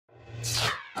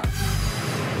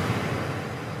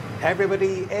Hey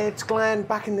everybody, it's Glenn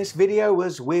back in this video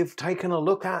as we've taken a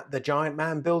look at the Giant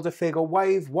Man Build-A-Figure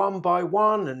wave one by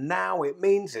one, and now it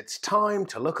means it's time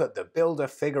to look at the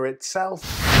Build-A-Figure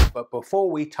itself. But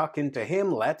before we tuck into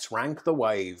him, let's rank the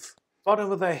wave.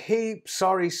 Bottom of the heap,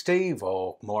 sorry Steve,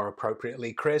 or more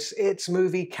appropriately Chris, it's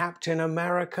movie Captain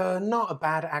America. Not a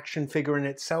bad action figure in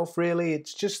itself really,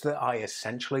 it's just that I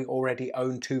essentially already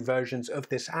own two versions of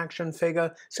this action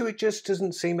figure, so it just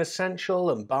doesn't seem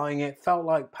essential, and buying it felt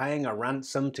like paying a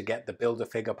ransom to get the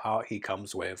Build-A-Figure part he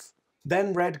comes with.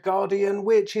 Then Red Guardian,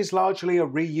 which is largely a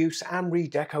reuse and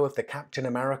redeco of the Captain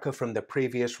America from the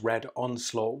previous Red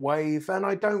Onslaught wave, and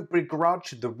I don't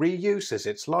begrudge the reuse as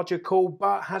it's logical,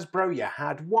 but Hasbro, you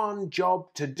had one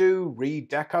job to do,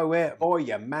 redeco it. Boy,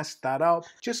 you messed that up.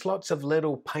 Just lots of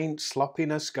little paint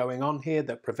sloppiness going on here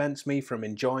that prevents me from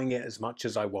enjoying it as much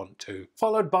as I want to.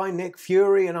 Followed by Nick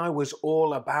Fury, and I was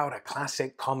all about a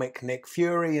classic comic Nick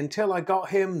Fury until I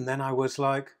got him, then I was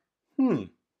like,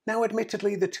 Now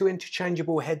admittedly the two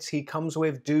interchangeable heads he comes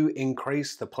with do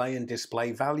increase the play and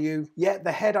display value, yet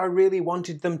the head I really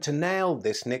wanted them to nail,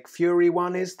 this Nick Fury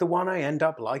one, is the one I end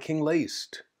up liking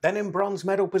least. Then in bronze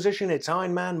medal position it's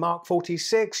Iron Man Mark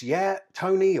 46, yeah,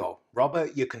 Tony or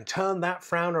Robert, you can turn that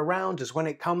frown around, as when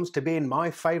it comes to being my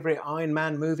favourite Iron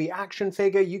Man movie action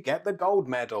figure, you get the gold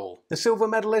medal. The silver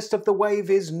medalist of the wave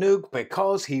is Noog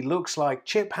because he looks like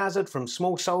Chip Hazard from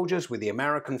Small Soldiers with the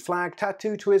American flag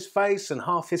tattooed to his face and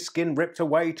half his skin ripped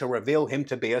away to reveal him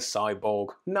to be a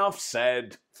cyborg. Nuff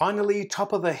said. Finally,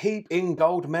 top of the heap in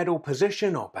gold medal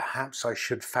position, or perhaps I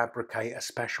should fabricate a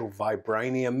special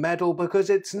vibranium medal because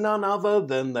it's none other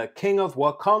than the King of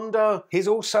Wakanda. He's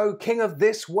also King of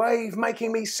this wave,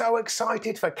 making me so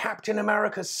excited for Captain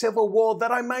America Civil War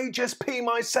that I may just pee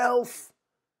myself.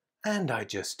 And I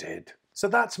just did. So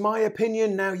that's my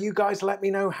opinion. Now you guys let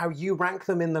me know how you rank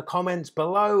them in the comments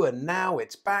below, and now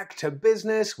it's back to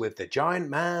business with the Giant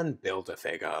Man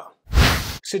Build-A-Figure.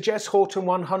 Suggest Horton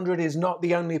 100 is not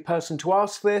the only person to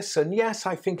ask this, and yes,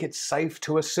 I think it's safe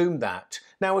to assume that.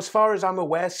 Now, as far as I'm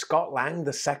aware, Scott Lang,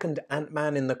 the second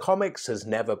Ant-Man in the comics, has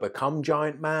never become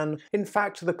Giant Man. In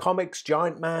fact, the comics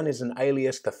Giant Man is an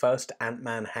alias the first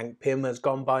Ant-Man Hank Pym has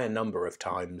gone by a number of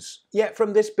times. Yet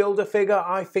from this Build-A-Figure,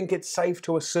 I think it's safe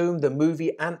to assume the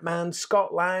movie Ant-Man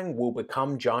Scott Lang will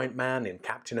become Giant Man in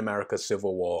Captain America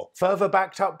Civil War. Further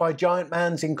backed up by Giant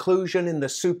Man's inclusion in the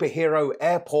superhero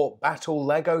airport battle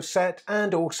Lego set,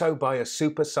 and also by a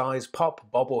supersized pop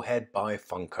bobblehead by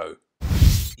Funko.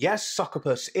 Yes,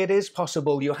 Succubus, it is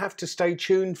possible. You'll have to stay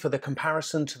tuned for the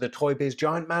comparison to the Toy Biz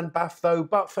Giant Man BAF though,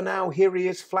 but for now, here he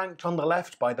is flanked on the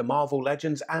left by the Marvel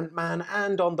Legends Ant-Man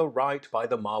and on the right by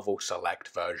the Marvel Select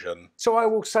version. So I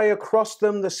will say across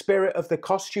them, the spirit of the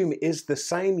costume is the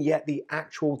same, yet the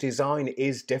actual design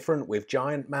is different with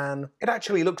Giant Man. It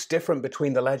actually looks different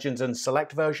between the Legends and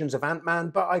Select versions of Ant-Man,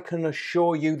 but I can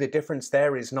assure you the difference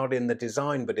there is not in the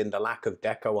design, but in the lack of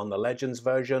deco on the Legends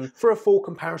version. For a full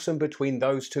comparison between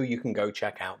those two, you can go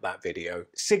check out that video.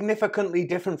 Significantly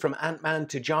different from Ant-Man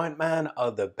to Giant Man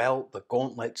are the belt, the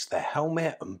gauntlets, the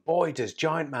helmet, and boy does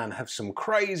Giant Man have some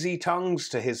crazy tongues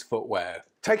to his footwear.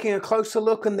 Taking a closer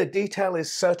look, and the detail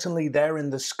is certainly there in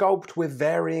the sculpt, with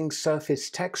varying surface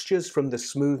textures from the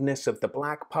smoothness of the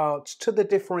black parts to the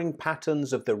differing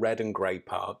patterns of the red and grey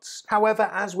parts. However,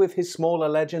 as with his smaller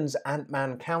Legends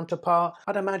Ant-Man counterpart,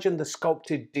 I'd imagine the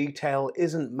sculpted detail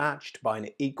isn't matched by an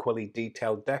equally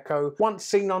detailed deco. Once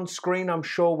seen on screen, I'm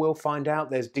sure we'll find out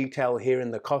there's detail here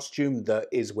in the costume that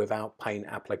is without paint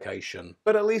application.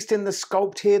 But at least in the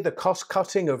sculpt here, the cost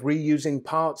cutting of reusing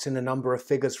parts in a number of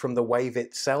figures from the wave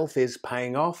itself is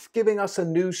paying off, giving us a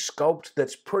new sculpt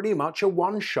that's pretty much a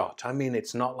one-shot. I mean,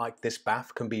 it's not like this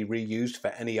BAF can be reused for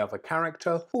any other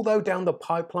character, although down the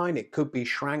pipeline it could be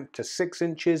shrank to 6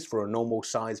 inches for a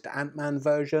normal-sized Ant-Man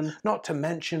version. Not to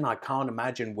mention, I can't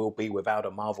imagine we'll be without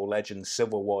a Marvel Legends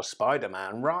Civil War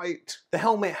Spider-Man, right? The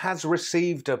helmet has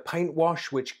received a paint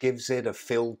wash, which gives it a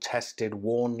filled, tested,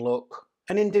 worn look.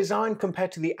 And in design,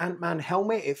 compared to the Ant-Man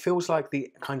helmet, it feels like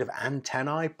the kind of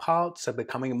antennae parts are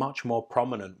becoming much more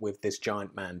prominent with this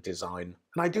Giant Man design.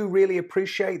 And I do really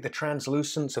appreciate the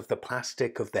translucence of the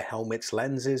plastic of the helmet's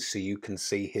lenses so you can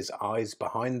see his eyes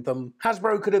behind them.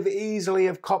 Hasbro could have easily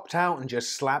have copped out and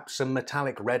just slapped some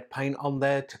metallic red paint on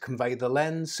there to convey the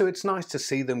lens, so it's nice to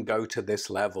see them go to this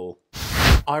level.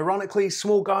 Ironically,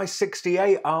 Small Guy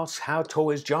 68 asks, how tall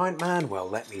is Giant Man? Well,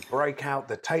 let me break out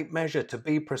the tape measure to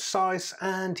be precise,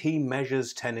 and he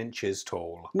measures 10 inches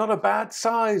tall. Not a bad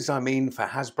size, I mean, for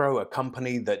Hasbro, a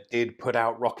company that did put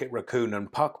out Rocket Raccoon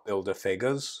and Puck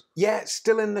Build-A-Figures. Yet,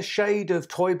 still in the shade of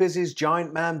Toy Biz's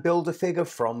Giant Man Build-A-Figure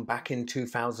from back in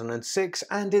 2006,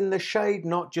 and in the shade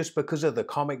not just because of the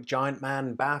comic Giant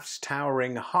Man BAF's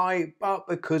towering height, but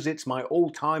because it's my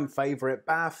all-time favourite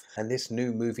BAF, and this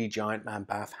new movie Giant Man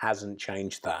BAF hasn't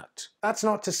changed that. That's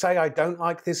not to say I don't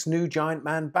like this new Giant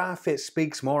Man BAF, it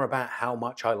speaks more about how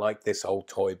much I like this old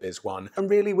Toy Biz one. And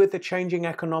really, with the changing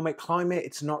economic climate,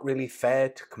 it's not really fair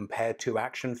to compare two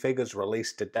action figures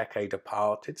released a decade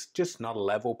apart. It's just not a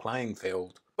level playing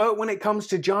field. But when it comes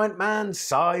to Giant Man,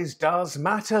 size does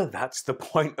matter. That's the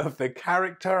point of the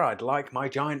character. I'd like my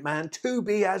Giant Man to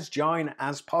be as giant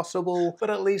as possible, but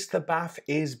at least the BAF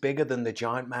is bigger than the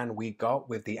Giant Man we got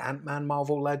with the Ant-Man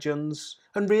Marvel Legends.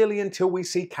 And really, until we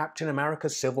see Captain America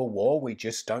Civil War, we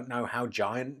just don't know how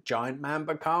giant Giant Man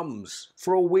becomes.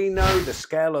 For all we know, the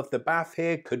scale of the BAF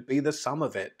here could be the sum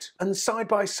of it. And side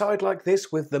by side like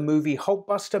this with the movie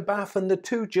Hulkbuster BAF, and the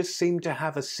two just seem to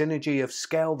have a synergy of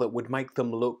scale that would make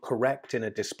them look correct in a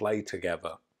display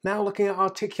together. Now looking at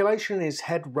articulation, his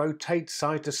head rotates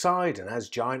side to side, and as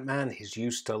Giant Man he's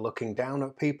used to looking down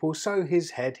at people, so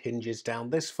his head hinges down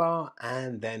this far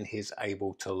and then he's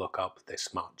able to look up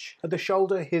this much. At the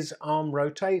shoulder his arm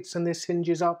rotates and this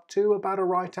hinges up to about a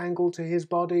right angle to his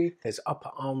body. There's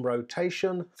upper arm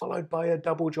rotation followed by a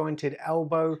double jointed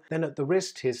elbow. Then at the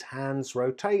wrist his hands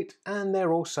rotate and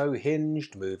they're also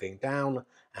hinged, moving down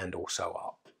and also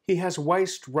up. He has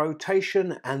waist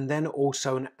rotation and then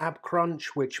also an ab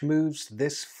crunch which moves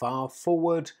this far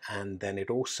forward, and then it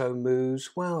also moves,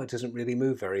 well, it doesn't really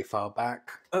move very far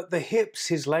back. At the hips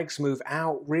his legs move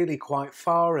out really quite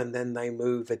far and then they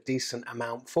move a decent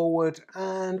amount forward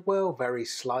and, well, very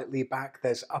slightly back.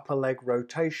 There's upper leg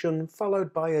rotation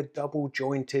followed by a double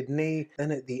jointed knee.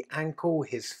 Then at the ankle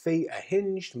his feet are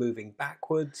hinged, moving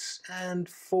backwards and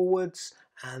forwards.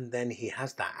 And then he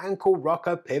has that ankle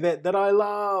rocker pivot that I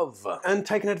love. And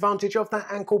taking advantage of that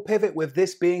ankle pivot with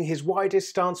this being his widest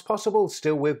stance possible,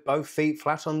 still with both feet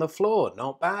flat on the floor.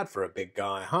 Not bad for a big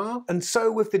guy, huh? And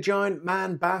so with the Giant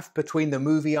Man BAF between the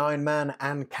movie Iron Man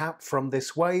and Cap from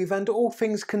this wave, and all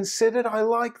things considered, I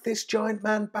like this Giant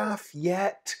Man BAF,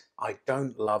 yet I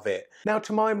don't love it. Now,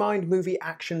 to my mind, movie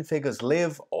action figures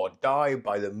live or die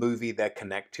by the movie they're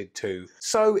connected to.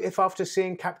 So if after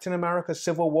seeing Captain America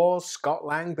Civil War, Scott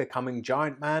Lang becoming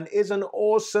Giant Man is an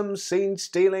awesome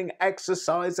scene-stealing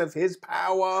exercise of his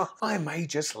power, I may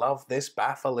just love this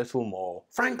BAF a little more.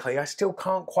 Frankly, I still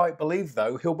can't quite believe,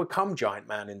 though, he'll become Giant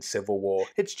Man in Civil War.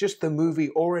 It's just the movie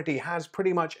already has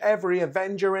pretty much every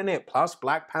Avenger in it, plus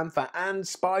Black Panther and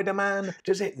Spider-Man.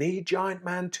 Does it need Giant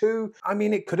Man too? I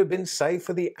mean, it could have been saved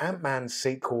for the Ant-Man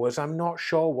sequel, as I'm not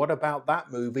sure what about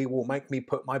that movie will make me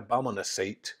put my bum on a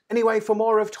seat. Anyway, for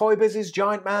more of Toy Biz's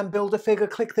Giant Man Build-A-Figure,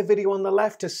 click the video on the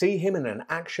left to see him in an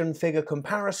action figure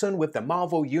comparison with the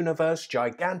Marvel Universe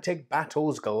Gigantic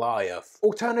Battles Goliath.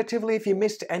 Alternatively, if you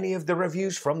missed any of the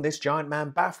reviews from this Giant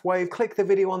Man BAF wave, click the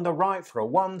video on the right for a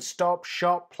one-stop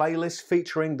shop playlist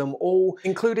featuring them all,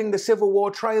 including the Civil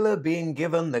War trailer being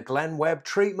given the Glenn Webb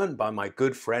treatment by my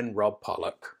good friend Rob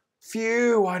Pollock.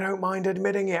 Phew, I don't mind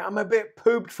admitting it, I'm a bit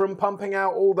pooped from pumping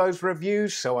out all those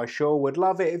reviews, so I sure would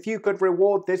love it if you could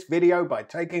reward this video by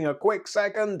taking a quick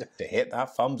second to hit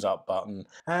that thumbs up button.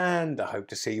 And I hope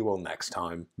to see you all next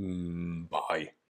time. Bye.